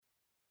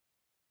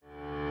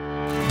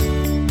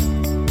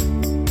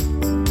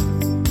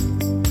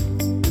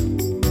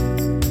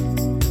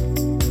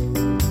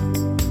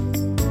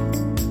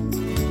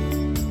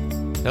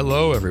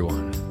Hello,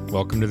 everyone.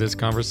 Welcome to this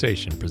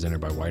conversation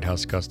presented by White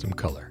House Custom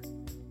Color.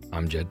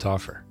 I'm Jed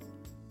Toffer.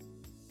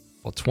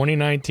 Well,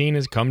 2019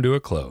 has come to a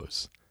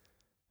close,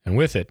 and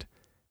with it,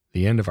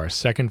 the end of our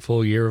second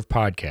full year of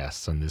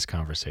podcasts on this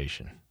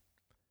conversation.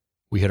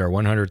 We hit our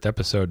 100th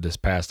episode this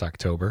past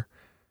October,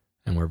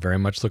 and we're very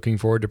much looking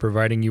forward to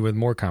providing you with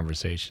more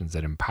conversations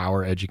that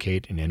empower,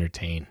 educate, and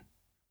entertain.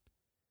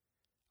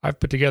 I've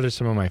put together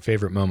some of my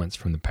favorite moments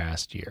from the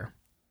past year.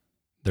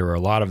 There were a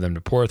lot of them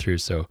to pour through,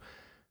 so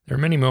there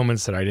are many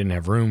moments that I didn't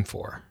have room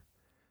for.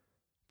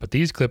 But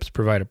these clips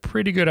provide a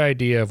pretty good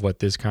idea of what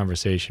this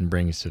conversation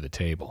brings to the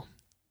table.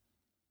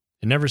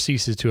 It never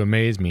ceases to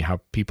amaze me how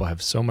people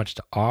have so much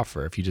to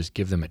offer if you just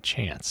give them a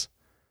chance.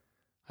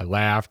 I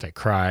laughed, I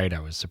cried,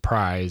 I was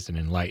surprised and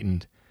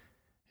enlightened,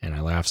 and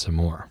I laughed some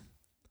more.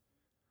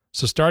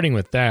 So starting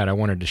with that, I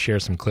wanted to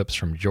share some clips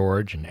from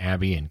George and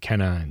Abby and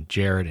Kenna and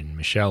Jared and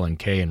Michelle and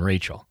Kay and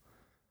Rachel.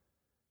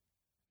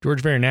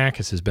 George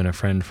Varenakis has been a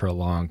friend for a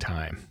long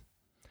time.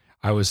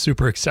 I was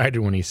super excited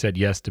when he said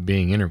yes to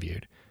being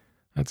interviewed.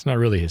 That's not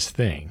really his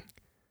thing.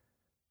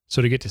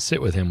 So to get to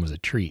sit with him was a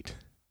treat.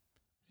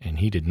 And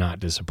he did not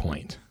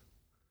disappoint.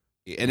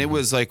 And it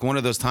was like one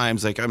of those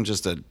times, like I'm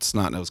just a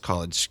snot-nosed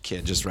college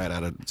kid just right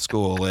out of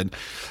school. And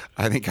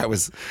I think I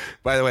was,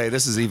 by the way,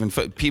 this is even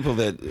people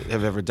that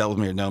have ever dealt with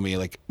me or know me,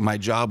 like my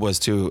job was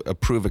to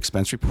approve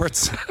expense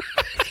reports.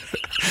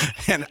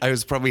 And I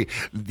was probably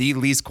the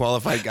least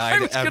qualified guy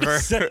to ever,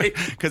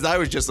 because I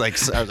was just like,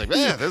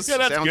 yeah, this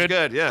sounds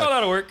good. Yeah. Oh,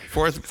 that'll work.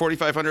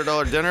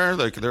 $4,500 dinner.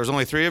 Like there was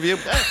only 3 of you.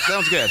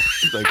 Sounds good.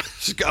 Like,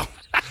 just go.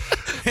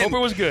 Hope it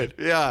was good.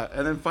 Yeah.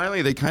 And then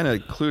finally they kind of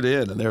clued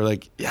in and they were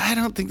like, yeah, I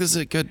don't think this is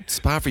a good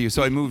spot for you.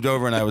 So I moved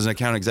over and I was an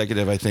account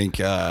executive, I think,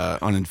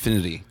 on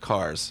Infinity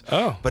Cars.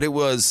 Oh. But it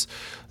was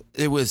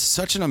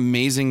such an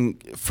amazing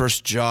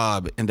first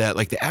job in that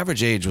like the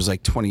average age was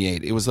like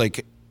 28. It was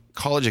like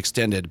college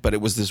extended, but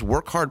it was this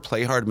work hard,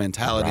 play hard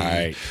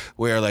mentality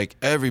where like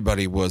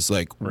everybody was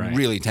like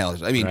really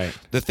talented. I mean,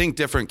 the Think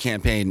Different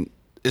campaign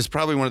is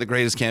probably one of the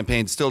greatest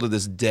campaigns still to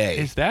this day.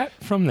 Is that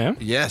from them?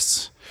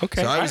 Yes.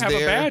 Okay, so I have a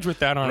badge with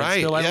that on it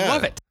still. I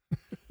love it.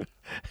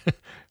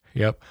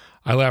 Yep,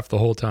 I laughed the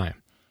whole time.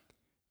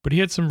 But he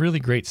had some really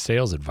great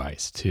sales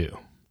advice, too.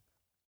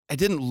 I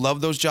didn't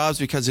love those jobs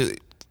because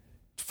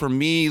for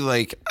me,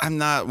 like, I'm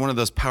not one of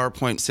those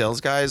PowerPoint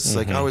sales guys. Mm-hmm.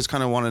 Like, I always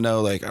kind of want to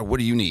know, like, what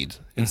do you need?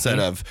 Instead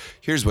of,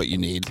 here's what you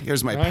need.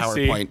 Here's my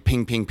PowerPoint,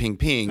 ping, ping, ping,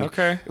 ping.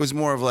 Okay. It was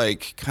more of,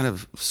 like, kind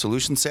of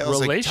solution sales.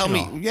 Relational.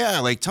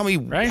 Like, tell me,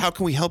 how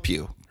can we help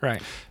you?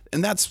 Right.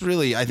 And that's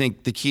really, I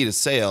think, the key to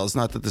sales.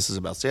 Not that this is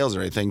about sales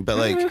or anything, but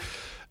like,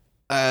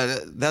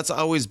 that's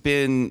always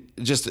been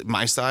just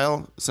my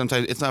style.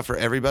 Sometimes it's not for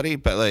everybody,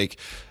 but like,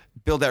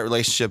 build that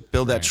relationship,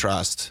 build that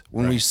trust.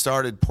 When we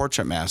started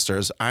Portrait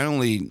Masters, I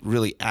only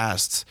really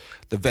asked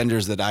the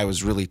vendors that I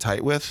was really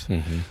tight with.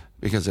 Mm-hmm.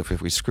 Because if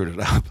we screwed it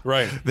up,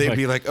 they'd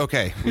be like,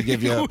 okay, we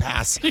give you a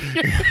pass.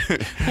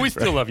 We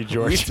still love you,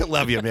 George. We still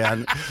love you,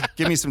 man.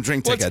 Give me some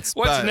drink tickets.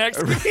 What's next?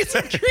 Give me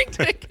some drink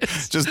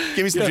tickets. Just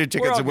give me some drink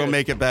tickets and we'll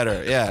make it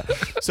better. Yeah.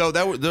 So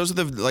those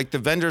are the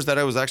vendors that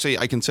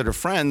I consider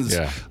friends.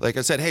 Yeah. Like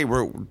I said, hey,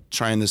 we're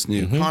trying this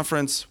new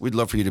conference. We'd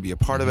love for you to be a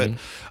part of it.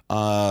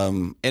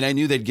 And I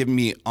knew they'd give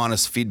me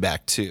honest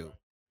feedback too.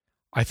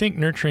 I think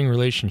nurturing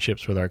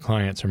relationships with our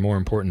clients are more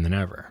important than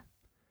ever.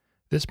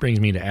 This brings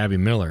me to Abby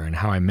Miller and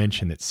how I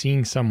mentioned that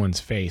seeing someone's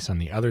face on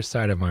the other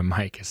side of my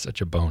mic is such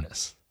a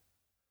bonus.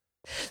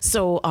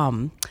 So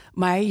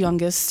my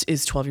youngest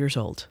is 12 years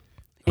old,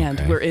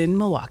 and we're in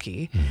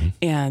Milwaukee,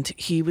 and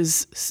he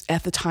was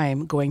at the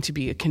time going to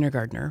be a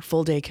kindergartner,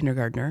 full-day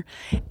kindergartner,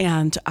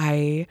 and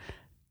I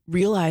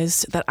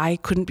realized that I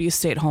couldn't be a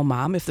stay-at-home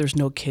mom if there's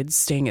no kids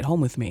staying at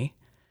home with me.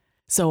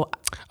 So,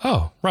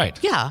 yeah,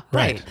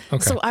 right.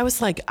 Okay. So I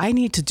was like, I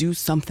need to do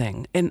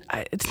something. And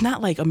it's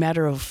not like a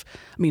matter of,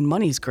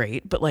 money's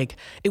great, but like,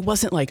 it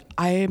wasn't like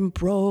I'm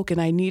broke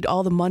and I need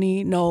all the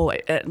money. No,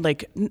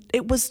 like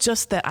it was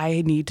just that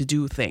I need to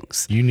do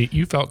things.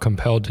 You felt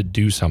compelled to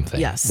do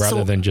something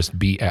rather than just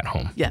be at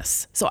home.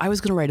 Yes. So I was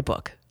going to write a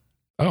book.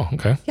 Oh,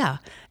 okay. Yeah.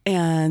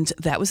 And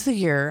that was the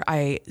year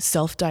I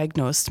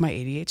self-diagnosed my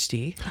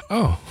ADHD.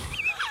 Oh,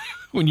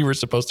 when you were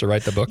supposed to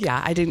write the book?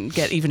 Yeah. I didn't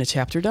get even a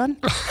chapter done.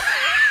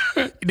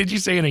 Did you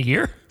say in a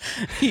year?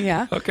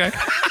 Yeah. Okay.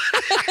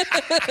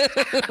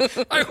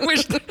 I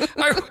wish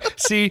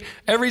see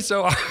every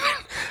so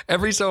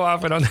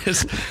often on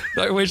this,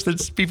 I wish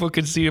that people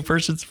could see a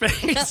person's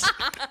face.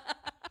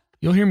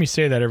 You'll hear me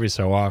say that every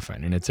so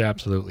often, and it's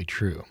absolutely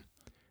true.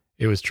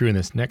 It was true in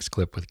this next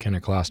clip with Kenna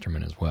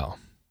Klosterman as well.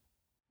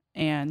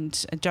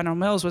 And General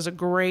Mills was a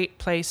great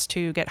place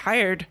to get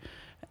hired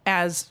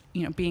as,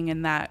 being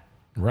in that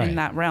in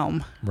that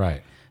realm.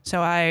 Right.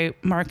 So I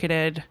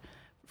marketed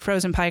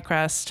frozen pie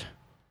crust.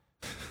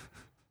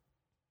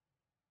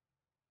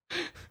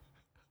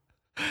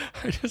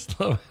 I just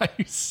love how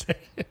you say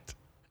it.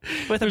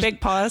 With a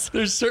big pause.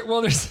 There's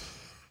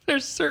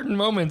certain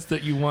moments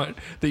that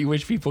you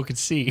wish people could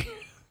see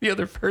the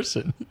other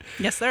person.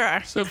 Yes, there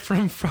are. So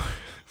from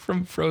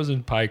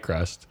frozen pie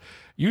crust,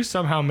 You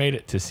somehow made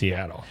it to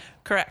Seattle.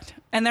 Correct.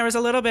 And there was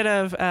a little bit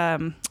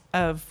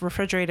of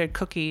refrigerated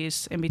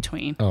cookies in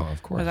between. Oh,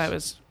 of course. Because I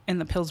was in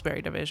the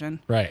Pillsbury division.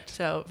 Right.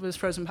 So it was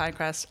frozen pie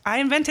crust. I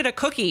invented a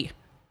cookie.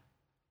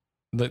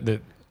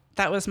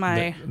 That was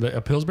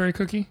a Pillsbury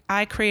cookie?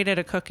 I created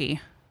a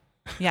cookie.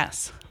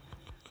 Yes.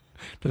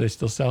 Do they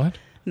still sell it?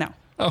 No.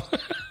 Oh.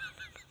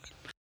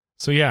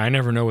 So yeah, I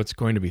never know what's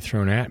going to be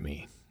thrown at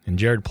me. And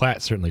Jared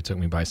Platt certainly took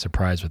me by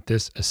surprise with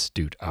this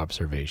astute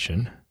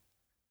observation.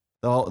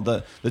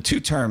 The two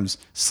terms,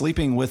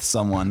 sleeping with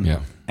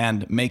someone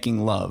and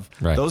making love,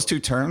 those two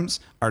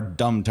terms are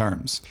dumb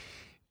terms.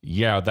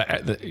 Yeah,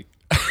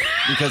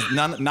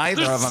 because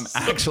neither of them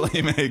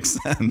actually make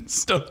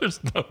sense. There's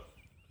no.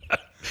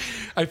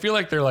 I feel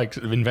like they're like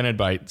invented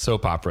by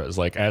soap operas,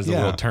 like as the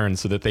world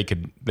turns, so that they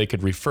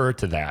could refer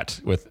to that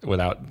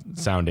without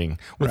sounding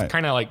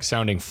kind of like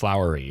sounding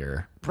flowery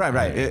or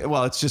right.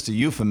 It's just a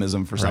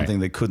euphemism for something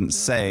they couldn't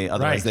say,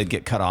 otherwise they'd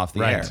get cut off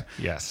the air.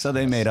 Yes. So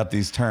they made up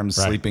these terms,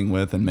 sleeping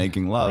with and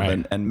making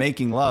love, and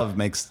making love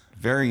makes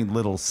very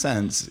little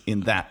sense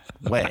in that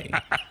way,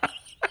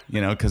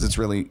 because it's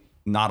really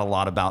not a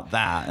lot about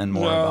that and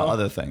more about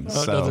other things.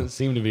 It doesn't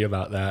seem to be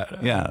about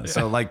that. Yeah.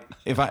 So like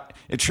if I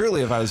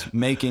was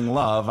making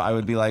love, I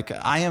would be like,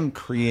 I am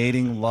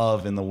creating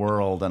love in the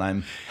world and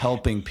I'm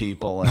helping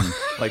people. And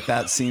like,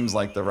 that seems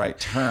like the right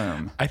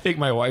term. I think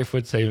my wife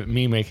would say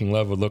me making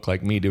love would look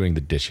like me doing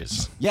the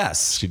dishes.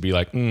 Yes. She'd be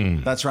like,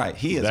 that's right.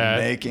 He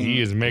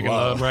is making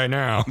love right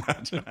now.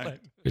 That's right.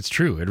 It's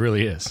true. It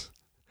really is.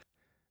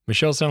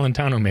 Michelle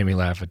Celentano made me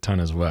laugh a ton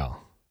as well.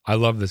 I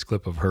love this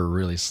clip of her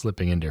really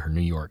slipping into her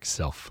New York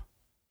self.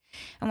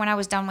 And when I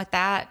was done with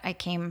that, I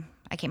came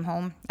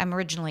home. I'm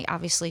originally,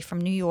 obviously, from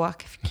New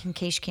York, in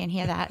case you can't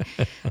hear that.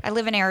 I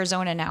live in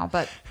Arizona now,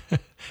 but...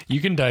 You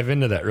can dive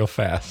into that real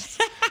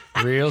fast.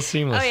 Real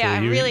seamlessly. Oh, yeah,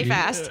 really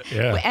fast.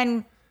 Yeah.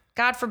 And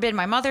God forbid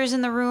my mother's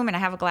in the room and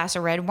I have a glass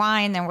of red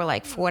wine. Then we're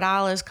like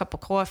 $4, cup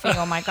of coffee.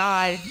 Oh, my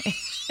God.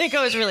 It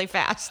goes really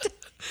fast.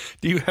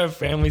 Do you have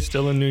family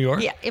still in New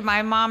York? Yeah,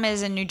 my mom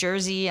is in New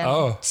Jersey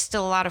and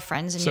still a lot of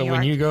friends in New York. So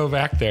when you go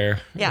back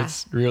there,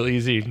 it's real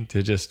easy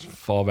to just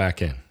fall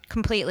back in.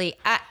 Completely.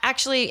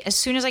 Actually, as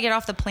soon as I get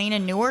off the plane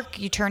in Newark,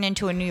 you turn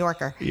into a New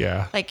Yorker.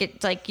 Yeah.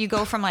 Like you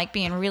go from like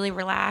being really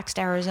relaxed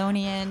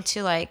Arizonian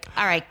to like,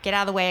 all right, get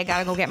out of the way. I got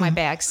to go get my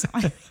bags.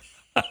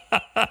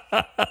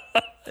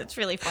 It's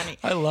really funny.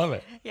 I love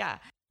it. Yeah.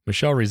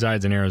 Michelle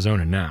resides in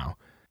Arizona now,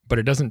 but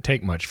it doesn't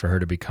take much for her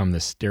to become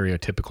this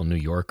stereotypical New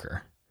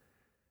Yorker.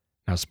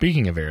 Now,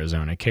 speaking of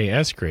Arizona, Kay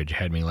Eskridge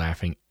had me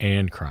laughing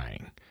and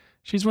crying.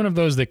 She's one of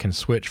those that can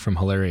switch from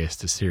hilarious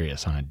to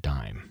serious on a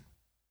dime.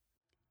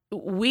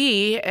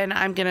 And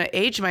I'm going to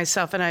age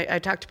myself, and I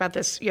talked about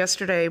this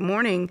yesterday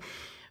morning.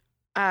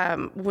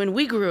 When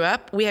we grew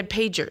up, we had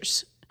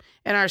pagers.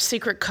 And our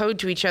secret code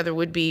to each other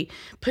would be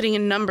putting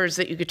in numbers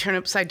that you could turn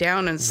upside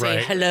down and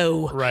say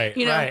hello. Right.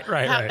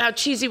 How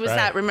cheesy was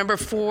that? Remember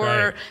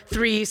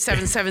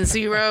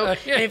 43770?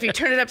 And if you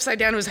turn it upside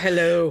down, it was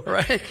hello.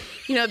 Right.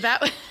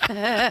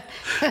 That.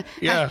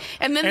 Yeah.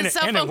 And then the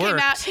cell phone came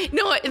out.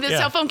 No,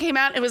 cell phone came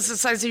out. It was the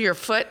size of your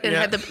foot and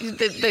had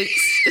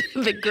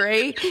the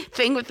gray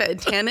thing with the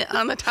antenna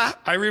on the top.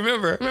 I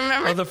remember.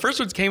 Well, the first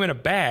ones came in a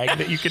bag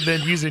that you could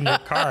then use in your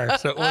car.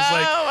 So it was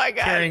like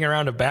carrying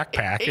around a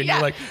backpack, and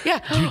you're like. Yeah.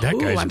 Dude, that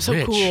guy's I'm so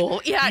rich.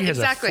 cool. Yeah, he has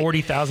exactly. a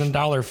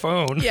 $40,000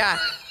 phone. Yeah.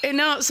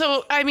 No,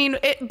 so I mean,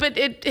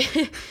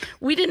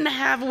 we didn't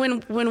have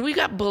when we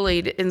got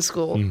bullied in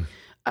school.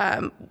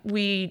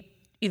 We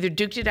either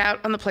duked it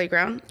out on the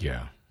playground.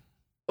 Yeah.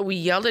 Or we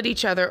yelled at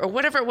each other, or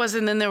whatever it was,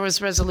 and then there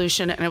was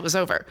resolution, and it was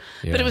over.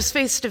 Yeah. But it was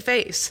face to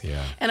face.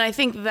 Yeah. And I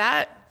think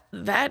that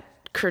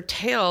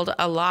curtailed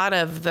a lot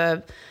of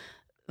the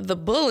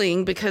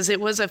bullying because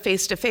it was a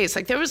face to face.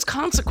 Like there was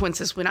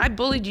consequences when I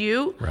bullied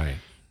you. Right.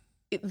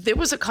 There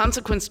was a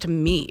consequence to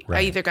me. Right.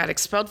 I either got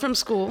expelled from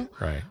school.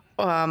 Right.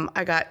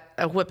 I got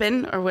a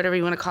whipping or whatever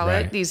you want to call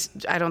it.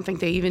 I don't think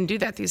they even do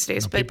that these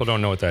days. No, but people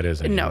don't know what that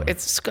is anymore. No,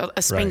 it's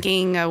a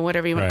spanking,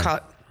 whatever you want to call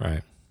it.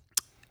 Right.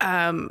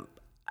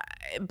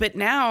 But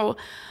now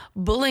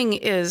bullying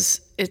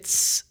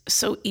it's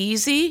so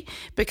easy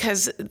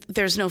because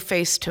there's no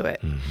face to it.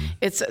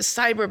 Mm-hmm.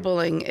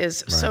 Cyberbullying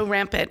is so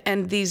rampant.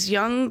 And these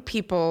young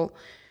people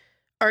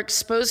are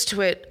exposed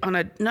to it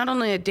on not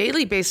only a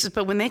daily basis,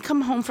 but when they come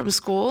home from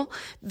school,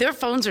 their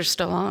phones are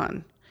still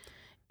on.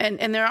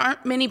 And there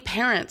aren't many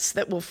parents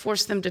that will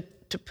force them to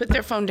put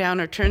their phone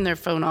down or turn their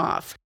phone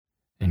off.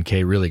 And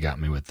Kay really got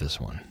me with this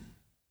one.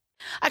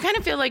 I kind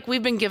of feel like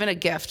we've been given a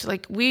gift.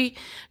 Like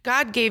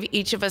God gave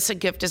each of us a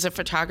gift as a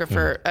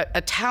photographer,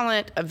 a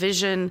talent, a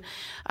vision.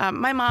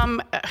 My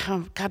mom,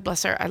 God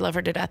bless her, I love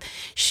her to death.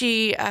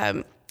 She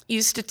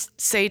used to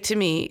say to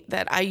me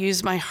that I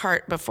use my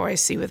heart before I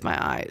see with my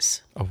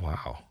eyes. Oh,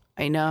 wow.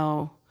 I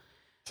know.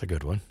 It's a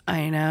good one.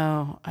 I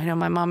know.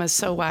 My mom is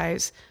so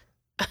wise.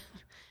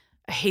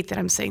 I hate that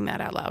I'm saying that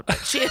out loud, but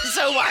she is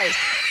so wise.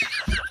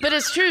 But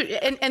it's true.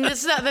 And this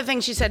is the other thing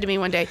she said to me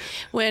one day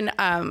when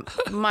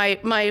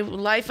my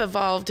life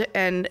evolved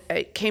and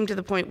it came to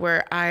the point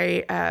where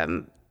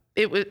I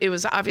it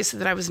was obvious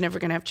that I was never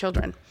going to have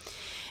children.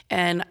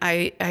 And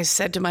I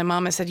said to my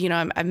mom, I said,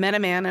 I met a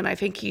man and I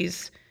think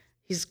he's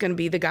going to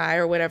be the guy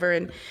or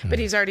whatever. But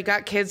he's already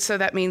got kids. So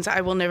that means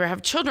I will never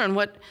have children.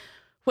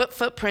 What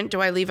footprint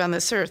do I leave on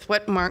this earth?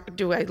 What mark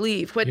do I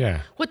leave? What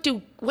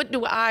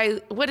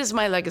is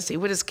my legacy?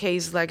 What is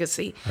Kay's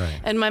legacy?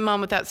 Right. And my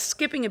mom, without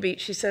skipping a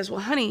beat, she says, well,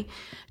 honey,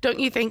 don't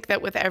you think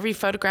that with every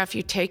photograph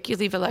you take, you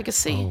leave a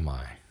legacy? Oh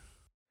my.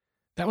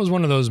 That was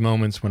one of those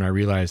moments when I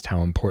realized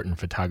how important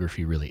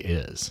photography really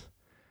is.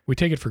 We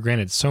take it for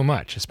granted so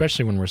much,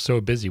 especially when we're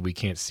so busy we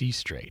can't see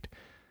straight.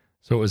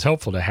 So it was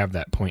helpful to have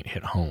that point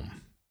hit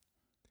home.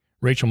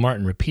 Rachel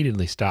Martin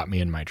repeatedly stopped me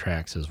in my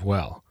tracks as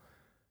well.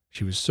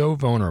 She was so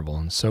vulnerable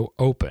and so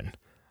open.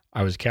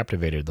 I was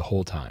captivated the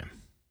whole time.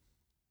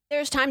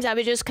 There's times I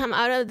would just come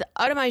out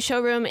of my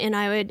showroom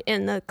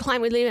and the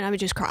client would leave and I would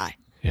just cry.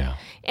 Yeah.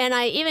 And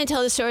I even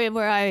tell the story of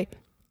where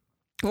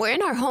we're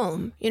in our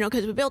home,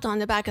 because we built on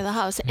the back of the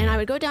house, and I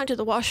would go down to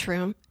the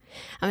washroom.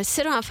 I would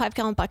sit on a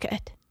 5-gallon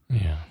bucket.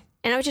 Yeah.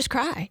 And I would just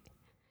cry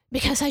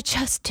because I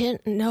just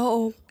didn't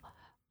know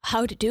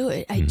how to do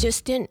it. I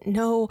just didn't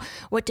know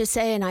what to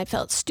say, and I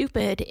felt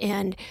stupid.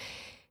 And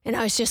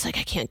I was just like,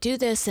 I can't do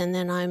this. And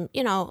then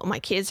my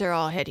kids are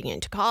all heading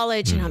into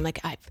college, and I'm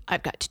like,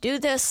 I've got to do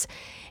this.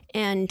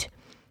 And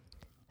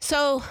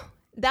so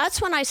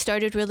that's when I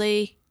started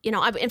really,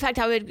 in fact,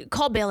 I would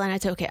call Bill and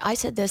I'd say, okay, I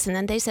said this, and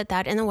then they said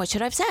that, and then what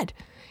should I have said?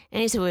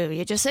 And he said, well,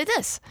 you just say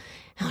this.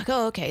 And I'm like,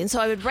 oh, okay. And so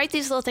I would write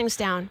these little things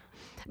down.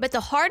 But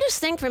the hardest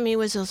thing for me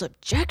was those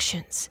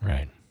objections.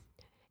 Right.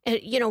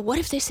 What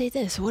if they say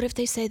this? What if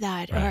they say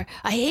that? Right. Or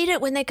I hate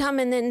it when they come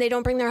and then they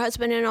don't bring their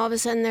husband, and all of a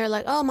sudden they're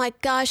like, oh my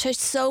gosh, I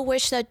so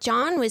wish that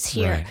John was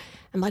here. Right.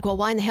 I'm like, well,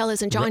 why in the hell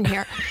isn't John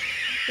here?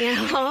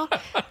 Oh,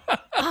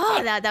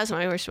 that was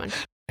my worst one.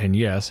 And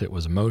yes, it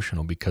was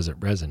emotional because it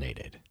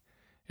resonated.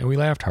 And we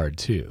laughed hard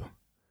too.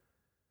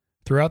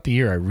 Throughout the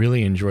year, I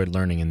really enjoyed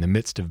learning in the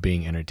midst of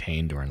being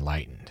entertained or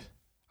enlightened.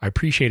 I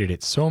appreciated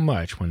it so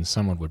much when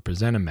someone would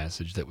present a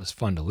message that was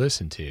fun to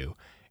listen to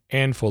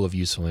and full of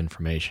useful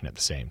information at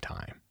the same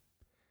time.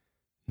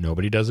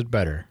 Nobody does it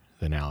better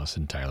than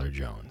Allison Tyler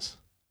Jones.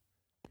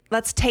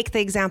 Let's take the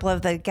example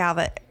of the gal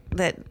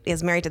that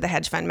is married to the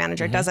hedge fund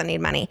manager, doesn't need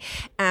money,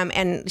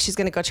 and she's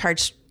going to go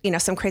charge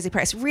some crazy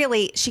price.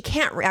 Really, she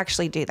can't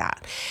actually do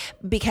that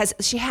because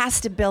she has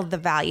to build the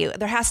value.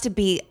 There has to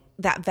be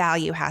that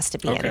value has to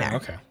be in there.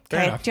 Okay.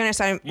 Okay. Do you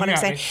understand what I'm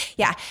saying?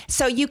 Yeah.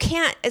 So you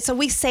can't, so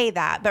we say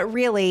that, but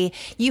really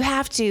you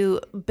have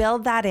to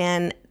build that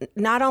in,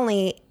 not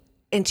only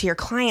into your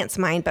client's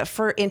mind, but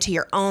into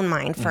your own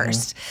mind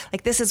first.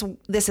 Like this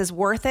is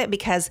worth it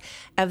because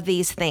of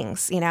these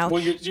things, Well,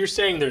 you're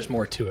saying there's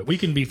more to it. We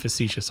can be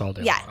facetious all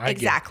day long. Yeah,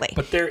 exactly.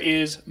 But there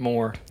is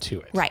more to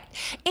it. Right.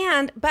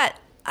 But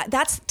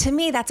to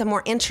me, that's a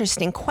more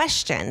interesting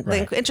question.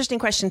 Right. The interesting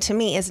question to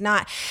me is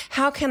not,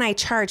 how can I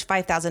charge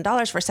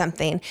 $5,000 for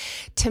something?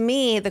 To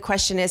me, the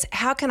question is,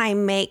 how can I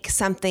make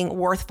something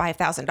worth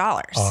 $5,000?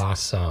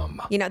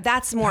 Awesome.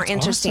 That's more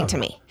interesting to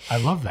me. I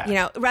love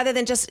that. Rather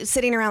than just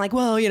sitting around like,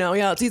 well,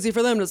 it's easy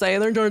for them to say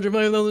they're charging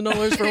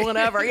 $5,000 for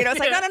whatever. It's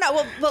like,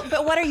 no. Well,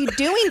 but what are you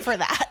doing for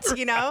that?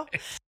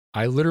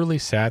 I literally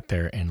sat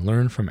there and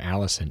learned from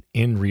Allison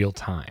in real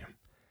time.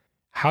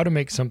 How to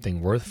make something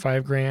worth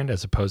 $5,000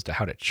 as opposed to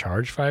how to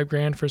charge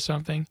 $5,000 for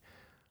something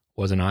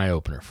was an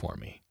eye-opener for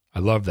me. I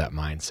love that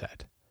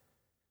mindset.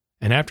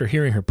 And after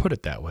hearing her put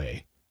it that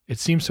way, it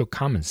seems so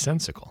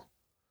commonsensical.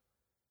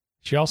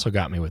 She also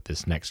got me with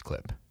this next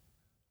clip.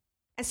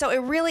 And so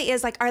it really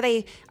is like, are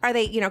they,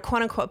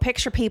 quote unquote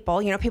picture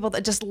people, people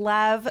that just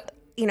love,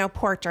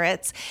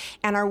 portraits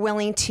and are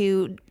willing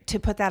to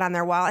put that on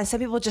their wall. And some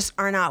people just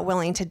are not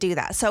willing to do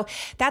that. So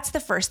that's the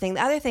first thing.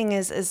 The other thing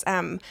is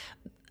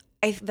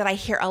that I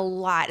hear a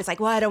lot. It's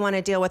like, well, I don't want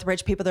to deal with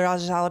rich people. They're all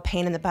just all a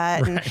pain in the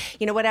butt and,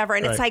 whatever.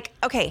 And it's like,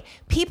 okay,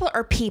 people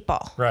are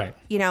people. Right.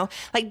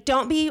 Like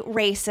don't be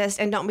racist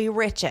and don't be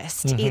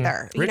richest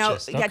either.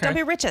 Richest. Yeah, don't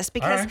be richest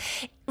because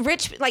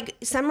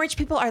some rich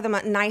people are the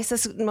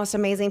nicest, most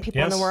amazing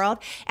people in the world.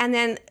 And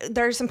then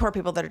there's some poor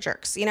people that are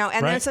jerks,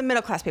 and there's some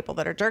middle class people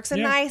that are jerks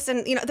and nice.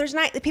 And, there's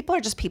people are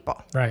just people.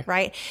 Right.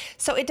 Right.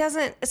 So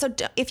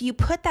if you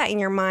put that in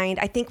your mind,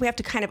 I think we have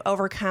to kind of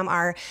overcome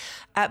our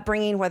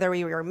upbringing, whether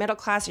we were middle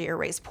class or you're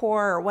raised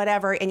poor or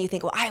whatever. And you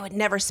think, well, I would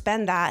never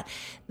spend that.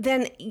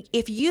 Then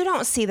if you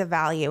don't see the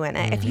value in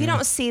it, if you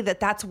don't see that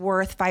that's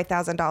worth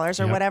 $5,000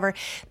 or whatever,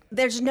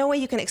 there's no way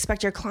you can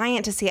expect your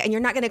client to see it. And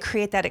you're not going to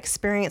create that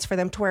experience for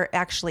them to where it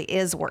actually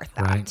is worth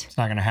that. Right. It's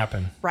not going to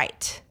happen.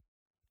 Right.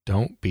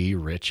 Don't be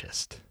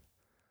richest.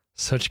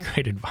 Such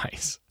great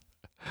advice.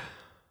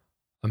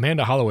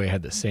 Amanda Holloway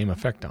had the same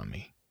effect on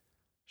me.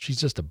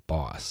 She's just a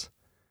boss.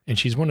 And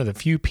she's one of the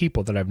few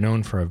people that I've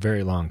known for a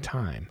very long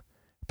time,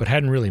 but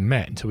hadn't really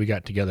met until we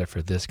got together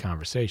for this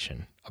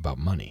conversation about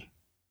money.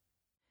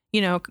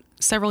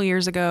 Several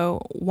years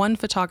ago, one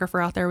photographer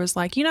out there was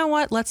like, you know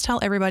what, let's tell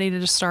everybody to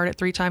just start at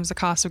 3 times the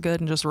cost of good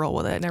and just roll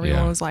with it. And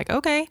everyone was like,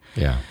 okay.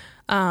 Yeah.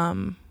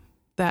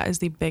 The that is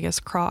the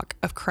biggest crock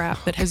of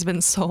crap that has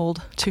been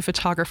sold to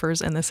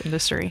photographers in this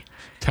industry.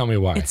 Tell me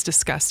why. It's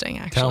disgusting,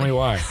 actually. Tell me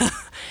why.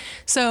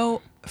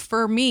 So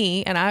for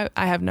me, and I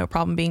have no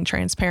problem being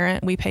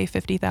transparent, we pay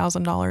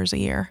 $50,000 a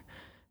year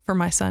for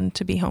my son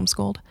to be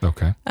homeschooled.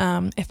 Okay.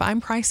 If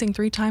I'm pricing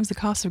 3 times the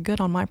cost of good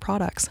on my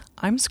products,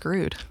 I'm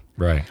screwed.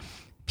 Right.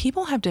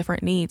 People have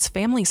different needs.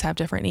 Families have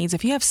different needs.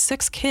 If you have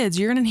 6 kids,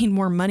 you're going to need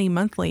more money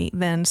monthly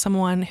than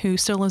someone who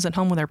still lives at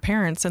home with their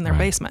parents in their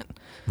basement.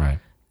 Right.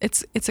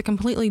 It's a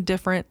completely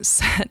different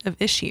set of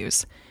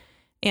issues.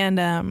 And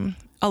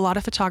a lot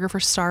of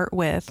photographers start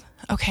with,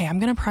 okay, I'm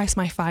going to price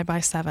my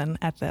 5x7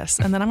 at this,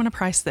 and then I'm going to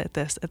price it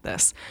at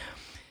this.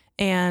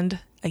 And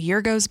a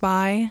year goes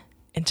by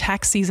and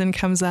tax season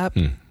comes up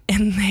and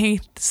they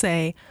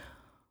say,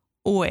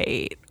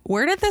 wait,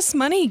 where's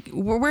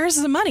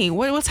the money?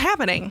 What's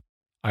happening?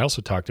 I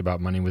also talked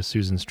about money with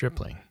Susan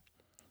Stripling,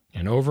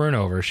 and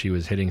over she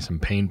was hitting some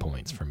pain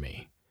points for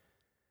me.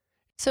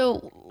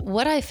 So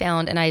what I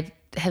found, and I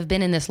have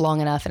been in this long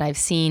enough and I've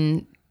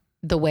seen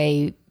the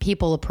way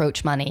people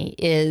approach money,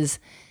 is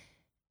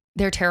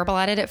they're terrible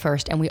at it at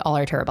first, and we all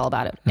are terrible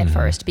about it at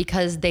first,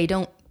 because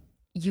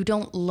you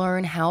don't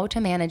learn how to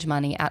manage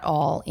money at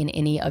all in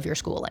any of your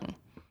schooling.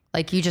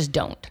 Like, you just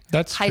don't.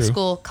 That's high true.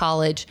 School,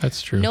 college.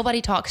 That's true.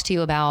 Nobody talks to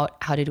you about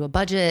how to do a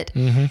budget.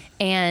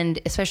 And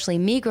especially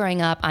me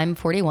growing up, I'm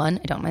 41.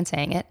 I don't mind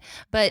saying it,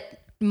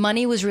 but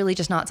money was really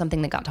just not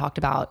something that got talked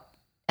about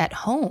at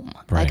home.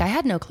 Right. Like, I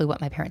had no clue what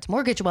my parents'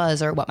 mortgage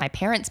was or what my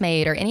parents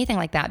made or anything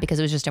like that, because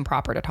it was just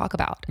improper to talk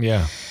about.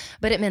 Yeah.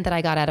 But it meant that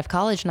I got out of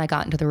college and I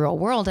got into the real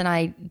world, and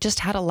I just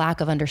had a lack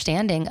of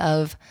understanding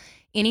of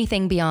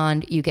anything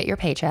beyond you get your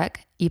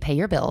paycheck, you pay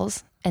your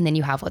bills, and then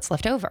you have what's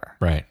left over.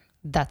 Right.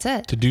 That's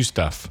it. To do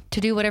stuff.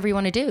 To do whatever you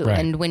want to do. Right.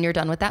 And when you're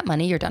done with that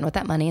money, you're done with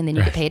that money, and then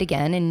you get paid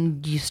again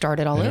and you start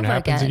it all And over it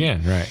happens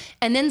again. Right.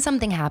 And then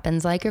something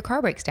happens, like your car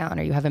breaks down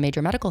or you have a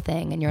major medical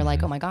thing, and you're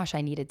like, oh my gosh,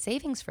 I needed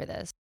savings for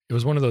this. It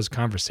was one of those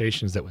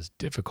conversations that was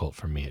difficult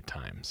for me at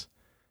times,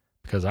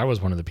 because I was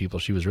one of the people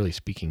she was really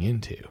speaking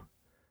into,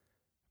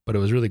 but it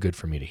was really good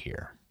for me to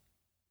hear.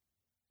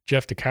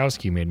 Jeff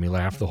Dukowski made me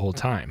laugh the whole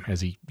time, as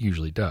he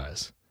usually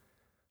does.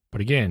 But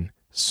again,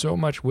 so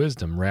much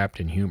wisdom wrapped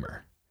in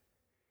humor.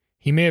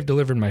 He may have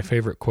delivered my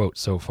favorite quote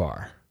so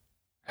far.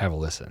 Have a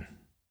listen.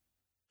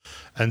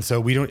 And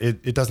so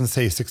it doesn't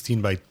say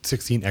 16 by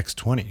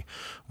 16x20,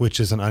 which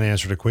is an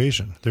unanswered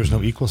equation. There's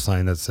no equal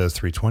sign that says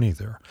 320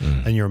 there.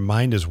 And your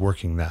mind is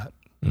working that.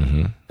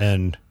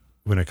 And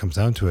when it comes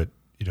down to it,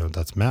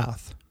 that's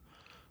math.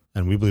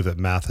 And we believe that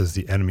math is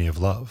the enemy of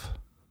love.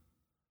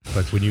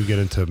 Like, when you get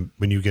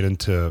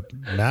into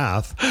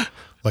math,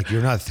 like,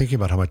 you're not thinking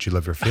about how much you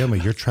love your family.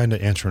 You're trying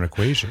to answer an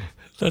equation.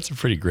 That's a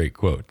pretty great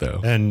quote, though.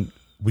 And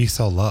we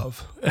sell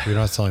love. We're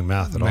not selling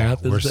math at all.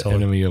 Math is the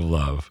enemy of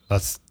love.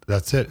 That's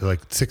it.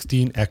 Like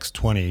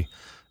 16x20,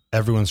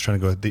 everyone's trying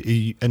to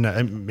go.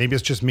 And maybe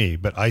it's just me,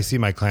 but I see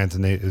my clients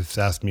and they've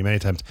asked me many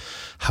times,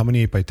 how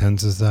many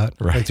 8x10s is that?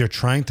 Right. Like, they're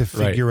trying to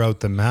figure out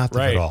the math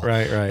of it all.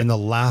 Right. And the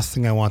last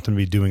thing I want them to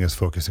be doing is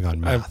focusing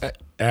on math.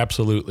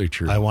 Absolutely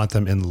true. I want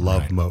them in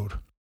love mode.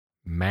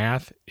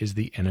 Math is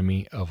the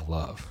enemy of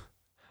love.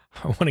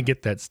 I want to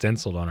get that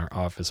stenciled on our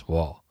office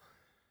wall.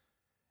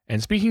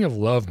 And speaking of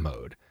love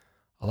mode,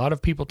 a lot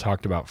of people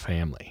talked about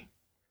family.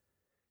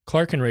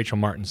 Clark and Rachel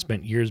Martin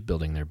spent years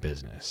building their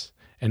business,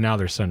 and now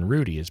their son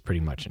Rudy is pretty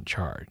much in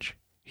charge.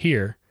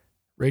 Here,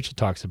 Rachel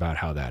talks about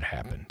how that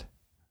happened.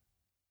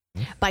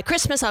 By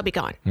Christmas, I'll be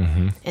gone.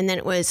 And then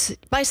it was,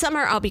 by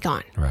summer, I'll be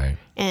gone. Right.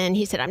 And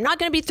he said, I'm not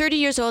going to be 30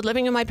 years old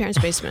living in my parents'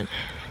 basement.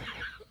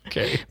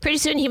 Okay. Pretty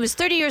soon he was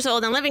 30 years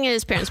old and living in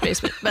his parents'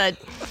 basement. But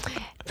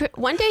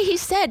one day he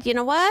said, you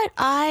know what?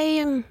 I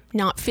am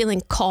not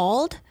feeling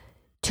called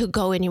to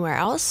go anywhere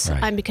else.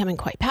 Right. I'm becoming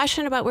quite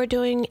passionate about what we're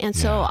doing. And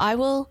so I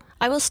will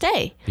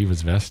stay. He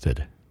was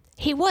vested.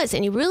 He was.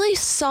 And he really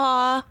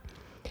saw,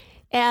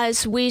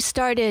 as we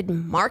started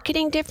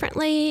marketing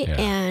differently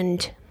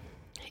and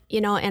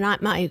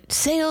my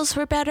sales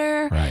were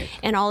better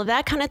and all of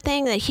that kind of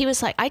thing, that he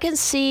was like, I can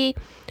see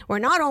where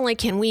not only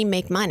can we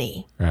make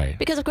money,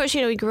 because of course,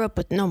 we grew up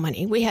with no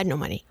money. We had no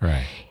money.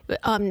 Right.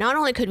 Not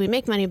only could we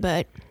make money,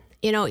 but,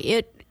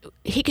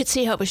 he could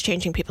see how it was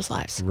changing people's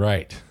lives.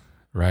 Right.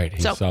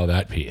 He saw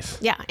that piece.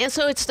 Yeah. And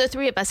so it's the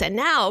three of us. And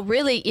now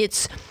really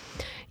it's,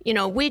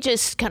 we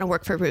just kind of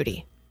work for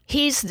Rudy.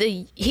 He's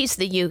the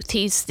youth.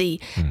 He's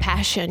the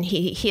passion.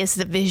 He has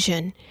the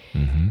vision.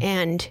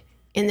 And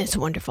it's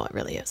wonderful. It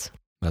really is.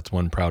 That's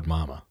one proud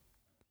mama.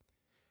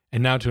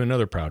 And now to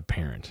another proud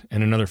parent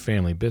and another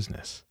family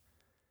business.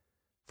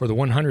 For the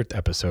 100th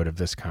episode of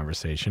this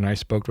conversation, I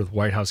spoke with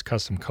White House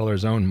Custom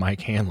Colors' own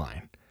Mike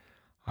Hanline.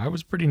 I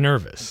was pretty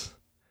nervous,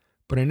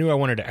 but I knew I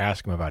wanted to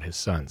ask him about his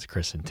sons,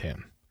 Chris and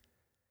Tim.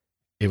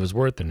 It was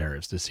worth the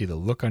nerves to see the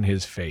look on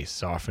his face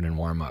soften and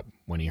warm up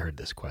when he heard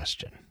this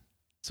question.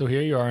 So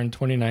here you are in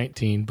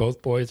 2019.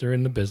 Both boys are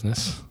in the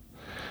business.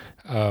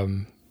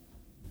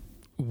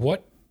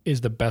 What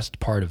is the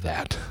best part of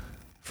that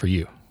for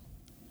you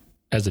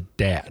as a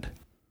dad?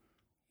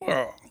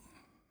 Well,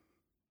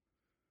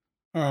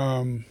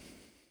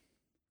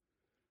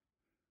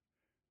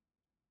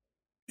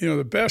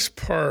 the best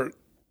part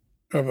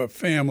of a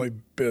family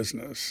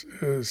business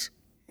is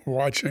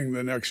watching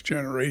the next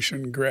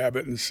generation grab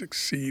it and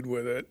succeed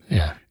with it,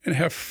 and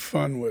have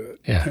fun with it,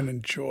 and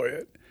enjoy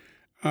it.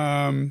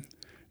 In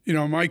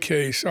my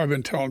case, I've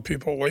been telling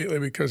people lately,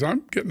 because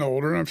I'm getting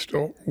older and I'm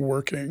still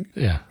working.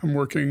 I'm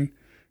working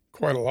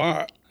quite a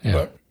lot,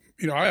 but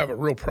I have a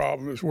real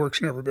problem. Is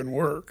work's never been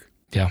work.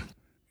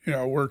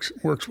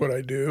 Work's what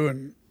I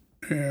do,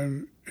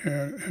 and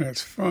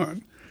it's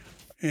fun.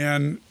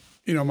 And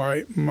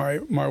my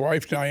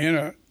wife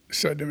Diana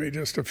said to me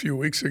just a few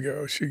weeks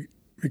ago,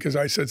 because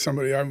I said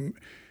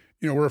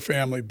we're a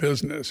family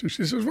business, and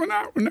she says,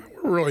 we're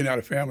really not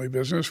a family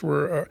business.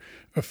 We're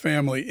a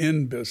family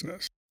in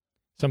business.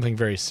 Something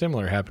very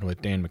similar happened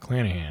with Dan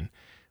McClanahan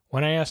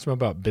when I asked him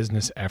about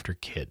business after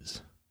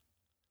kids.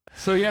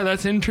 So yeah,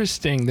 that's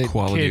interesting that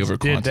quality kids over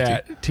did quantity.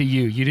 that to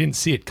you. You didn't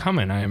see it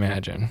coming, I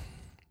imagine.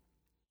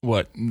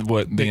 What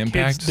the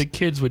impact? The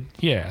kids would,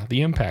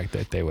 the impact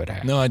that they would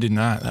have. No, I did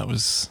not. That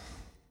was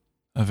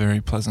a very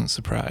pleasant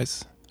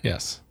surprise.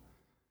 Yes.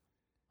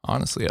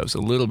 Honestly, I was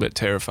a little bit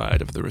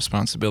terrified of the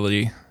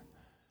responsibility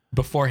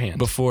beforehand.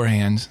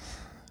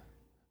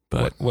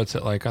 But what's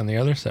it like on the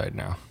other side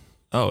now?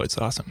 Oh, it's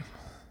awesome.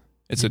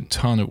 It's a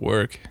ton of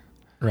work.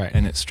 Right.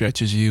 And it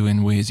stretches you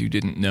in ways you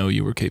didn't know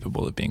you were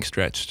capable of being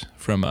stretched,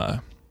 from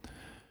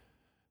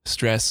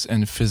stress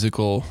and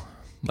physical,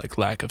 like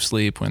lack of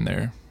sleep when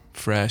they're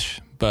fresh.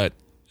 But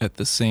at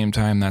the same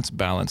time, that's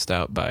balanced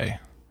out by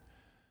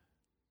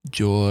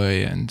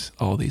joy and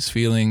all these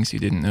feelings you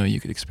didn't know you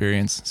could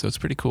experience. So it's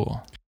pretty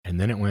cool. And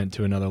then it went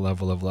to another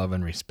level of love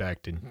and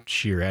respect and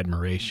sheer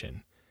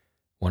admiration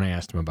when I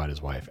asked him about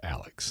his wife,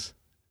 Alex.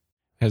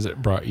 Has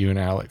it brought you and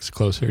Alex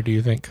closer, do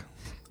you think?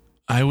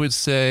 I would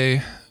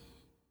say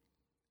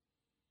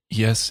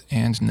yes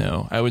and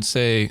no. I would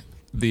say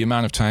the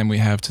amount of time we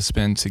have to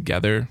spend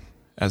together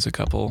as a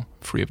couple,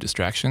 free of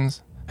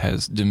distractions,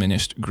 has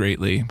diminished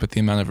greatly, but the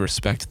amount of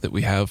respect that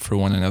we have for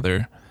one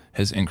another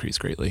has increased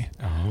greatly.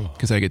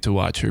 Because I get to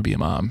watch her be a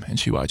mom and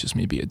she watches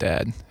me be a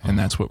dad. And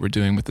that's what we're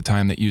doing with the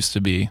time that used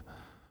to be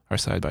our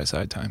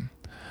side-by-side time.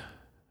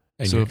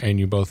 And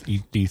you both,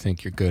 do you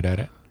think you're good at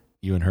it?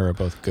 You and her are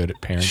both good at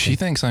parenting? She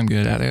thinks I'm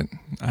good at it.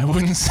 I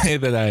wouldn't say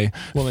that I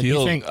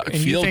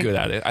feel good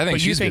at it. I think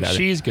she's good at it.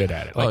 She's good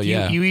at it. Like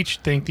you each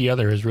think the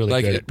other is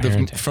really good at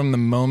parenting. From the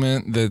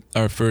moment that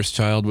our first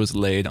child was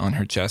laid on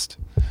her chest,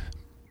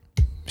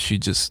 she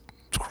just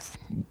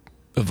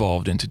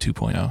evolved into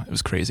 2.0. It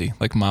was crazy.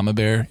 Like mama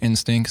bear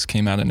instincts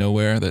came out of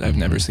nowhere that I've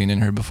never seen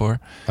in her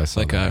before.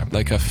 Like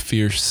a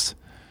fierce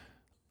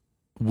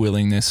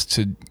willingness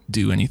to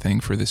do anything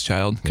for this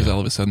child, because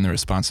all of a sudden the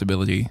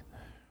responsibility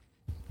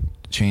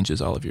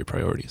changes all of your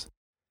priorities.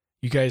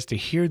 You guys, to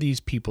hear these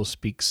people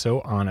speak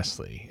so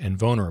honestly and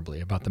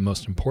vulnerably about the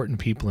most important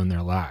people in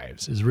their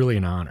lives is really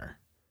an honor.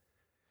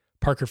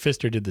 Parker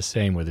Pfister did the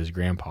same with his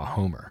grandpa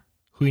Homer,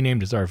 who he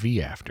named his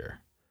RV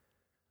after.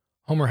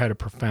 Homer had a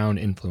profound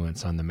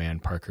influence on the man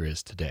Parker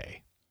is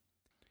today.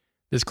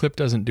 This clip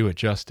doesn't do it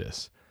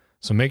justice,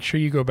 so make sure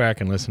you go back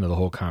and listen to the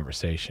whole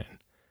conversation.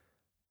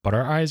 But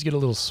our eyes get a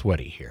little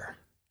sweaty here.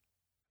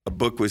 A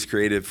book was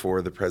created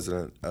for the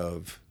president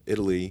of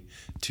Italy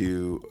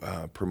to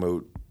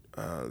promote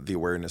the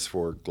awareness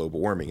for global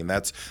warming. And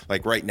that's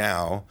like right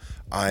now,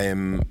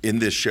 I'm in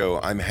this show,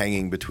 I'm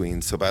hanging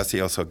between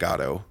Sebastião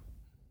Salgado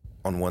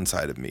on one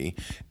side of me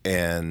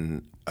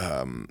and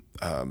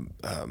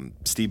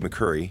Steve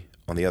McCurry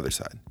on the other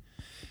side.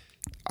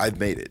 I've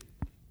made it.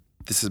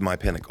 This is my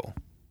pinnacle.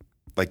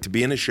 Like to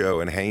be in a show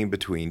and hanging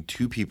between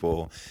two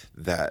people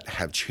that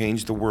have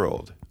changed the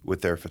world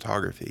with their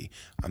photography,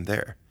 I'm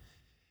there.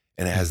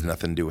 And it has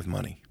nothing to do with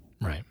money.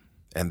 Right.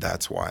 And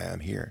that's why I'm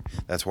here.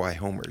 That's why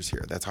Homer's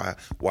here. That's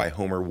why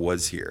Homer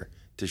was here,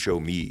 to show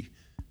me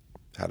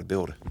how to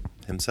build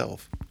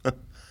himself.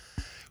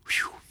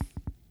 Whew.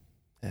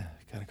 Yeah,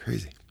 kind of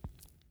crazy.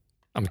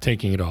 I'm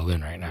taking it all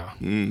in right now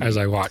as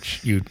I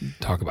watch you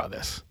talk about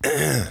this.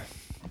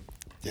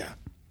 Yeah.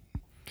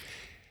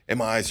 And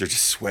my eyes are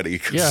just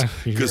sweaty. Yeah,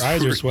 your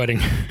eyes are sweating.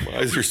 My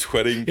eyes are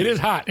sweating. It is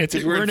hot.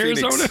 We're in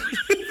Arizona.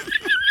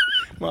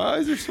 My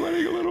eyes are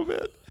sweating a little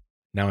bit.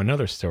 Now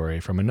another story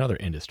from another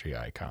industry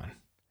icon.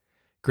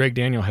 Greg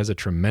Daniel has a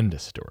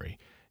tremendous story.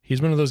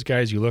 He's one of those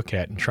guys you look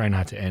at and try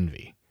not to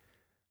envy.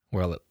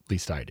 Well, at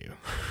least I do.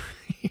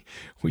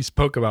 We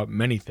spoke about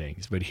many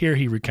things, but here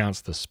he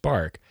recounts the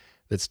spark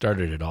that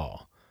started it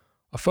all.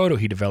 A photo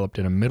he developed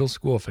in a middle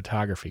school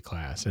photography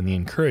class and the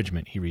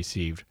encouragement he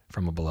received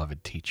from a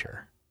beloved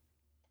teacher.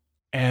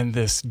 And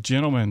this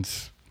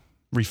gentleman's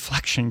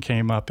reflection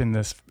came up in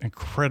this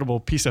incredible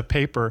piece of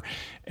paper,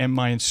 and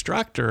my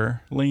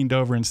instructor leaned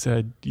over and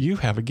said, "You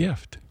have a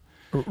gift."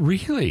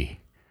 Really?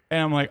 And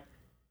I'm like,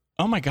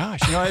 oh my gosh,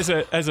 as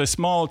a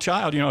small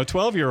child, a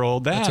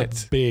 12-year-old,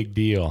 that's a big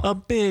deal. A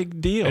big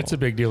deal. It's a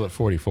big deal at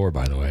 44,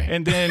 by the way.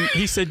 And then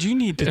he said, you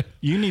need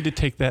to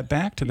take that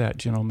back to that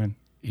gentleman.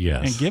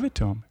 Yes. And give it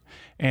to him.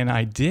 And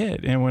I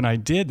did. And when I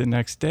did, the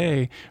next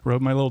day,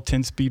 rode my little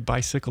 10-speed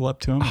bicycle up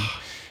to him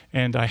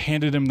And I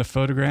handed him the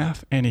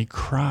photograph, and he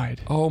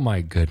cried. Oh,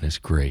 my goodness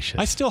gracious.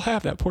 I still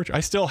have that portrait.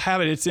 I still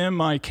have it. It's in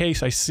my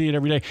case. I see it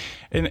every day.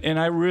 And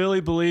I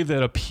really believe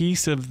that a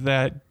piece of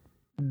that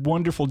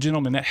wonderful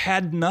gentleman that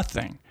had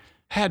nothing,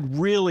 had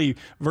really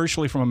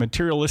virtually from a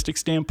materialistic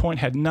standpoint,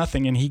 had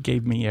nothing, and he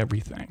gave me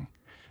everything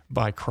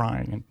by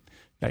crying and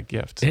that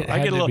gift. So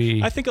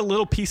I think a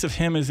little piece of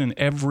him is in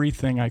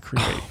everything I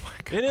create. Oh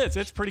it is.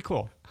 It's pretty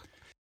cool.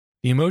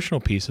 The emotional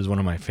piece is one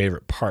of my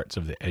favorite parts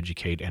of the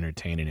educate,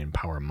 entertain, and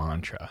empower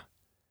mantra.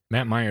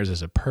 Matt Myers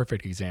is a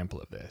perfect example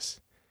of this.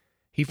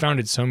 He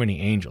founded So Many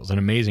Angels, an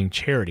amazing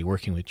charity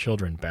working with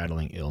children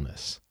battling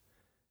illness.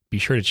 Be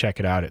sure to check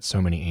it out at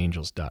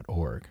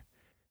somanyangels.org.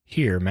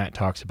 Here, Matt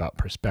talks about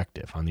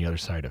perspective on the other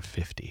side of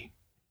 50.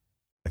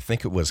 I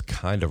think it was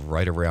kind of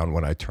right around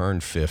when I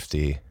turned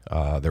 50,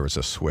 there was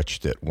a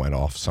switch that went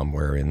off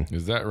somewhere in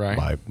Is that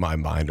right? my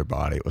mind or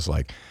body. It was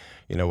like,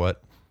 you know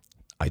what?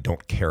 I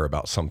don't care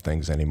about some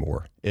things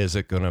anymore. Is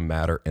it going to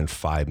matter in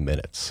 5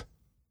 minutes?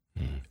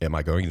 Am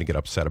I going to get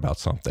upset about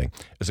something?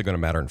 Is it going to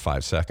matter in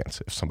 5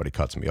 seconds if somebody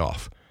cuts me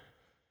off?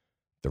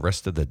 The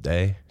rest of the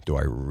day, do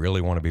I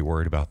really want to be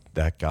worried about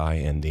that guy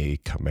in the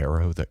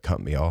Camaro that cut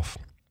me off?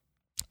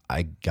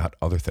 I got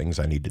other things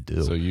I need to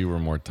do. So you were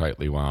more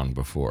tightly wound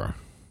before?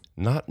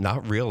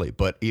 Not really,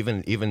 but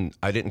even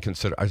I didn't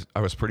consider,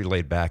 I was pretty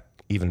laid back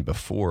even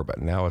before, but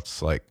now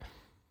it's like,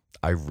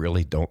 I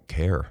really don't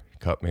care.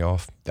 Cut me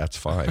off, that's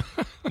fine.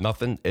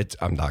 Nothing,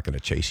 I'm not going to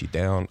chase you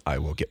down. I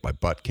will get my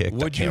butt kicked.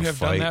 Would you have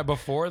done that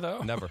before,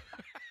 though? Never.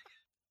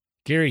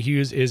 Gary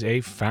Hughes is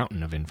a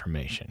fountain of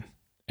information,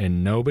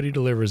 and nobody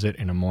delivers it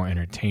in a more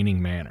entertaining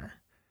manner.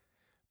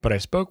 But I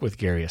spoke with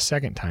Gary a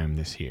second time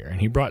this year, and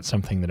he brought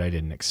something that I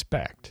didn't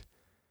expect.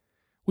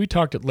 We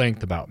talked at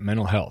length about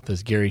mental health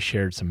as Gary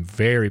shared some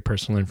very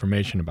personal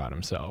information about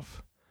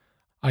himself.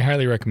 I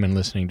highly recommend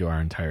listening to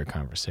our entire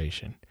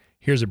conversation.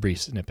 Here's a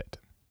brief snippet.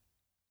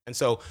 And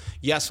so,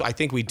 yes, I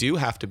think we do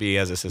have to be,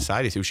 as a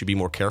society, we should be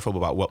more careful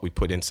about what we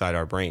put inside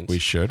our brains. We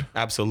should.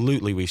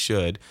 Absolutely, we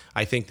should.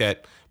 I think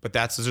that, but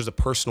there's a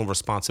personal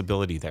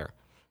responsibility there.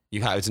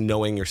 It's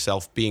knowing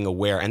yourself, being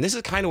aware. And this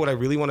is kind of what I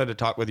really wanted to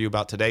talk with you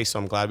about today, so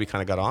I'm glad we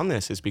kind of got on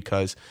this, is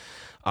because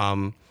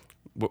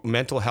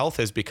mental health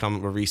has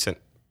become a recent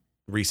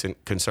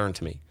concern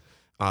to me.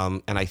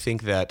 And I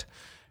think that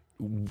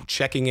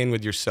checking in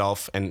with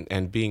yourself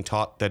and being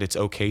taught that it's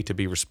okay to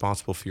be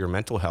responsible for your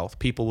mental health.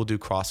 People will do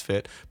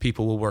CrossFit,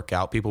 people will work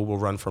out, people will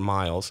run for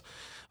miles,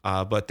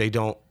 but they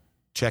don't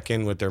check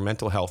in with their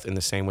mental health in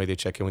the same way they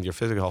check in with your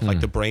physical health. Like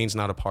the brain's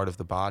not a part of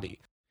the body.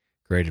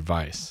 Great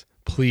advice.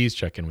 Please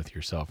check in with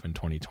yourself in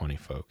 2020,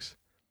 folks.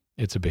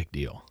 It's a big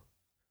deal.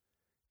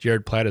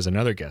 Jared Platt is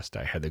another guest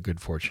I had the good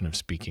fortune of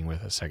speaking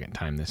with a second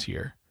time this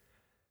year.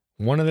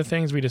 One of the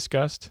things we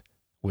discussed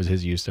was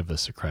his use of the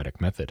Socratic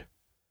method.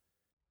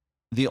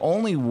 The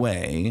only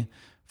way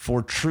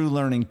for true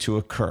learning to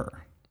occur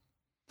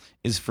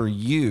is for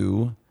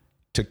you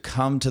to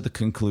come to the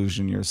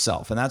conclusion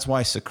yourself. And that's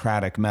why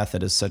Socratic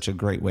method is such a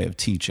great way of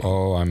teaching.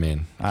 Oh, I'm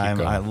in.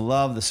 I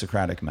love the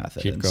Socratic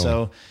method. Keep going.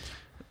 So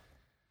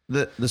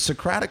the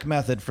Socratic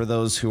method, for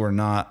those who are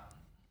not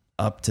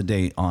up to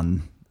date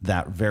on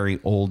that very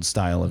old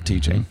style of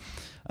teaching,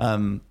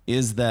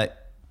 is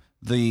that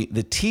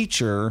the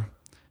teacher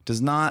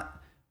does not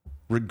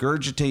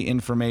regurgitate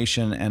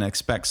information and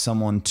expect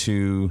someone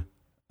to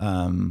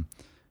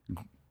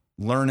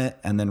learn it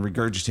and then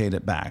regurgitate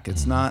it back.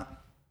 It's not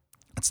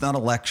a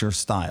lecture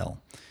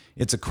style.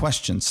 It's a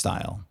question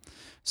style.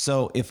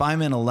 So if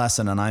I'm in a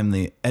lesson and I'm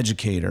the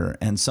educator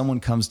and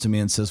someone comes to me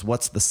and says,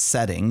 "What's the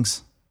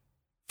settings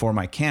for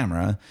my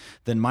camera?"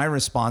 then my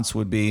response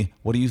would be,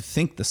 "What do you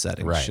think the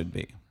settings should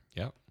be?"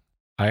 Yep.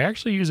 I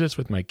actually use this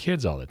with my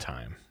kids all the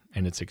time,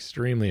 and it's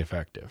extremely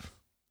effective.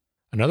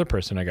 Another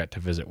person I got to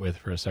visit with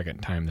for a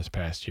second time this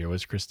past year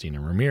was Christina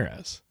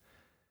Ramirez.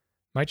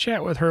 My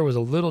chat with her was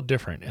a little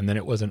different, and then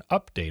it was an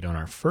update on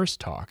our first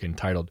talk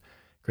entitled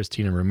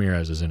Christina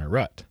Ramirez is in a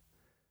Rut.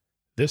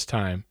 This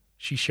time,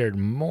 she shared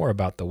more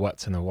about the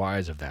whats and the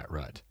whys of that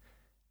rut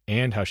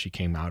and how she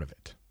came out of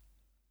it.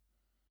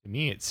 To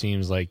me, it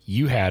seems like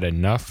you had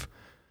enough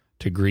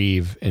to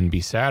grieve and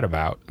be sad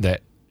about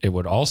that it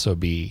would also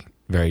be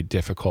very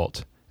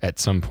difficult at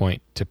some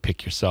point to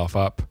pick yourself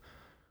up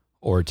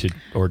or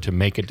to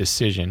make a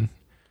decision.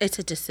 It's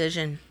a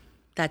decision.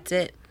 That's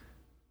it.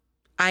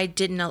 I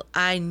didn't know.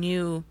 I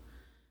knew.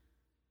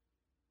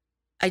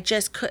 I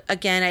just could.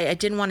 Again, I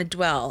didn't want to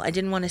dwell. I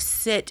didn't want to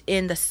sit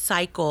in the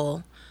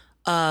cycle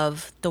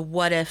of the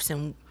what ifs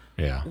and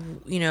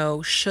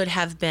should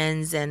have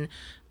beens and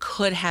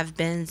could have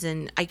beens,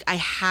 and I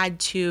had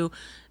to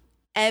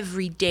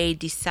every day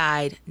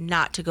decide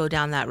not to go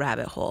down that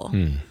rabbit hole.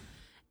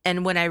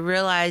 And when I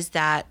realized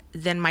that,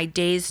 then my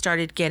days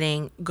started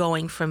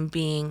going from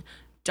being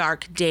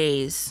dark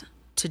days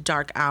to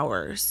dark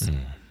hours.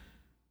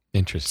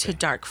 Interesting. To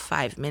dark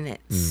 5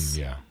 minutes.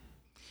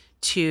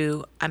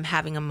 To I'm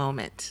having a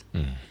moment.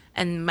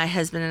 And my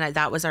husband and I,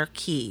 that was our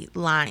key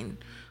line.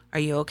 Are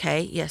you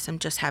okay? Yes, I'm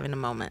just having a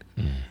moment.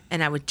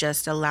 And I would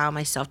just allow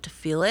myself to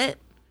feel it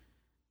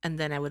and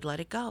then I would let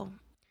it go.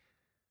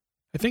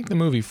 I think the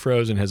movie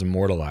Frozen has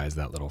immortalized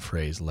that little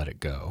phrase, let it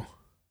go.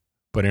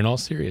 But in all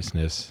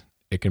seriousness,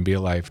 it can be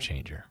a life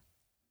changer.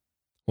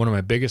 One of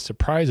my biggest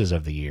surprises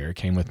of the year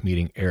came with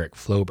meeting Eric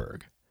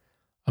Floberg.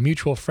 A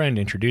mutual friend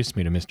introduced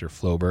me to Mr.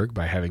 Floberg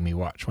by having me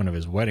watch one of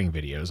his wedding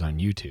videos on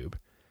YouTube.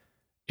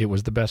 It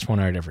was the best one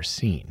I'd ever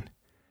seen.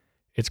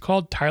 It's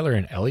called Tyler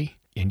and Ellie,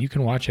 and you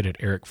can watch it at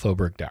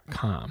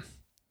ericfloberg.com.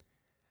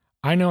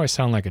 I know I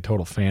sound like a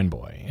total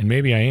fanboy, and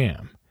maybe I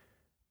am,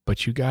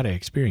 but you gotta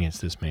experience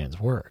this man's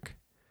work.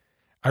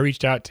 I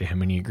reached out to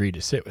him and he agreed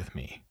to sit with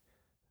me.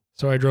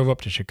 So I drove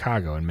up to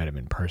Chicago and met him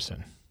in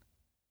person.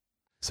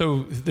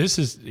 So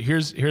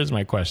here's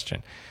my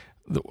question.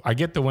 I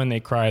get the when they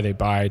cry, they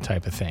buy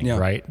type of thing,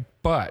 right?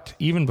 But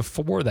even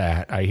before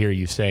that, I hear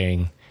you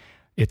saying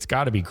it's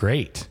got to be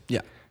great.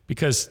 Yeah.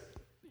 Because,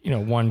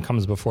 one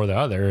comes before the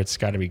other. It's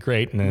got to be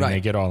great. And then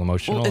they get all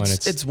emotional. Well, and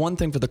it's one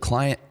thing for the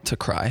client to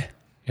cry.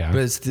 Yeah.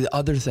 But it's the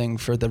other thing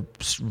for the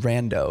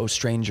rando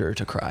stranger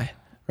to cry,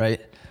 right?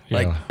 Yeah.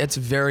 Like, it's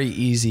very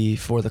easy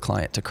for the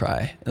client to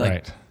cry.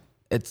 Like,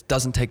 it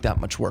doesn't take that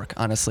much work,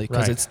 honestly,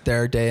 because it's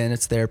their day and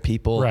it's their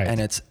people and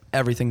it's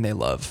everything they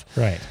love.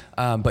 Right.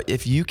 But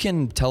if you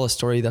can tell a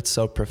story that's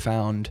so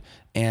profound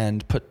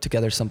and put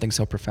together something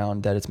so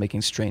profound that it's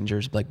making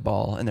strangers like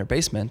bawl in their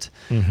basement,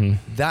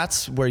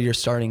 that's where you're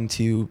starting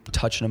to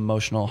touch an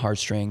emotional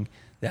heartstring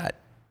that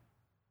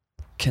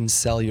can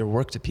sell your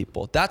work to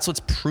people. That's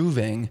what's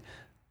proving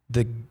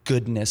the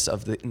goodness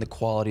of and the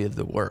quality of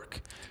the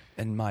work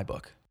in my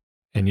book.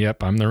 And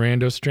yep, I'm the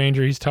rando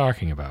stranger he's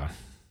talking about.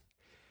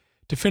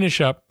 To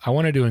finish up, I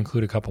wanted to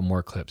include a couple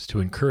more clips to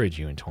encourage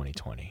you in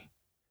 2020.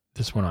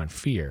 This one on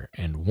fear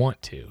and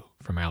want to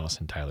from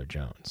Allison Tyler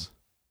Jones.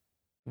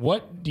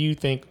 What do you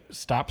think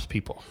stops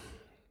people?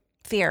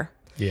 Fear.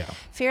 Yeah.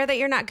 Fear that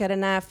you're not good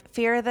enough.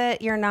 Fear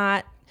that you're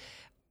not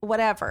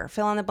whatever,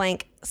 fill in the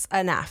blank,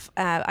 enough.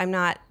 I'm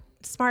not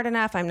smart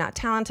enough. I'm not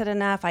talented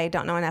enough. I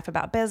don't know enough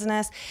about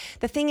business.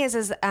 The thing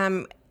is,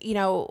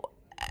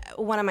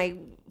 one of my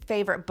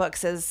favorite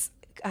books is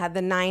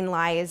The 9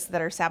 Lies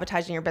That Are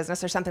Sabotaging Your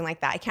Business or something like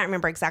that. I can't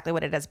remember exactly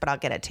what it is, but I'll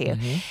get it to you.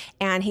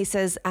 And he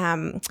says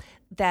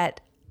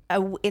that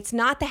it's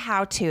not the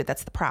how-to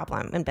that's the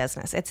problem in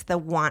business. It's the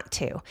want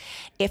to.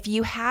 If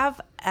you have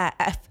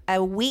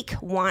a weak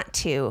want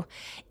to,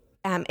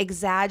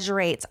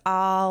 exaggerates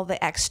all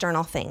the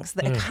external things,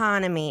 the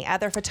economy,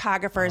 other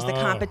photographers, the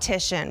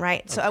competition,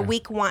 right? So a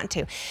weak want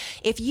to.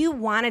 If you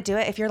want to do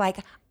it, if you're like,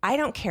 I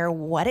don't care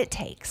what it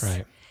takes.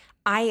 Right.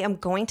 I am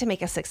going to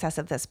make a success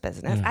of this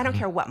business. I don't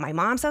care what my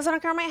mom says. I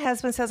don't care what my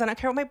husband says. I don't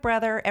care what my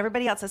brother,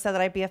 everybody else has said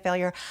that I'd be a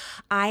failure.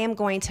 I am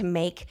going to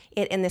make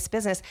it in this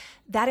business.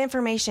 That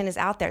information is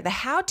out there. The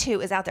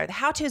how-to is out there. The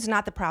how-to is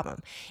not the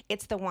problem.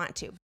 It's the want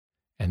to.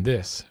 And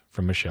this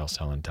from Michelle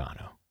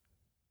Celentano.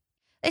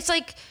 It's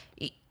like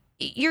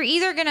you're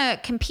either going to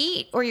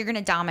compete or you're going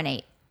to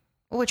dominate.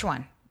 Which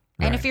one?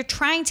 Right. And if you're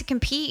trying to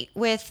compete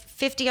with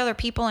 50 other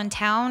people in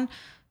town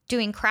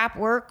doing crap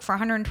work for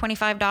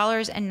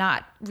 $125 and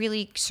not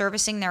really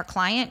servicing their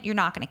client, you're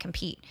not going to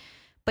compete.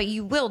 But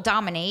you will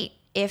dominate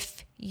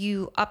if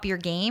you up your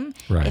game,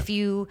 if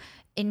you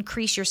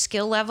increase your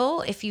skill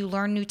level, if you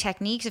learn new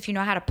techniques, if you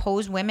know how to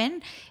pose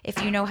women,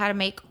 if you know how to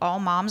make all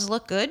moms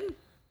look good,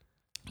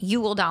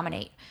 you will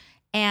dominate.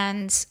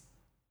 And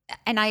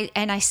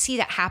I see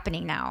that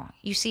happening now.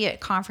 You see it at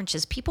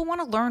conferences. People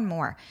want to learn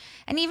more.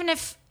 And even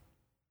if,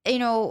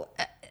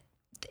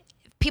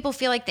 people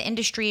feel like the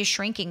industry is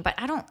shrinking, but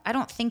I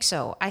don't think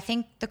so. I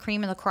think the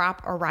cream of the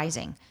crop are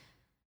rising.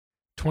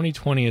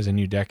 2020 is a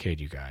new decade,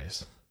 you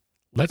guys.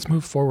 Let's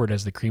move forward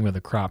as the cream of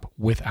the crop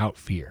without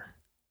fear.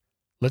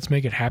 Let's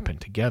make it happen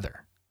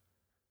together.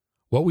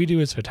 What we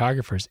do as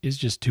photographers is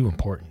just too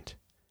important.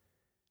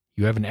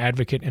 You have an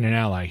advocate and an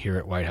ally here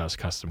at White House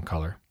Custom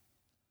Color.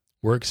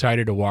 We're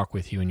excited to walk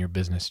with you in your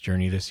business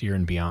journey this year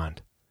and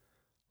beyond.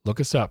 Look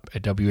us up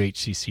at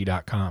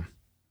WHCC.com.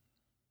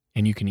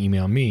 And you can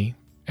email me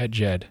at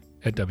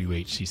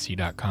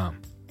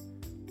jed@WHCC.com.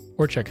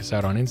 Or check us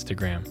out on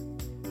Instagram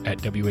at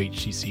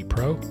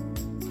WHCCPro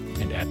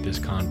and at This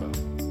Convo.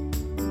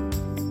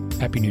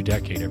 Happy New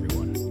Decade,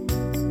 everyone.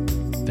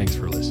 Thanks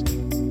for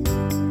listening.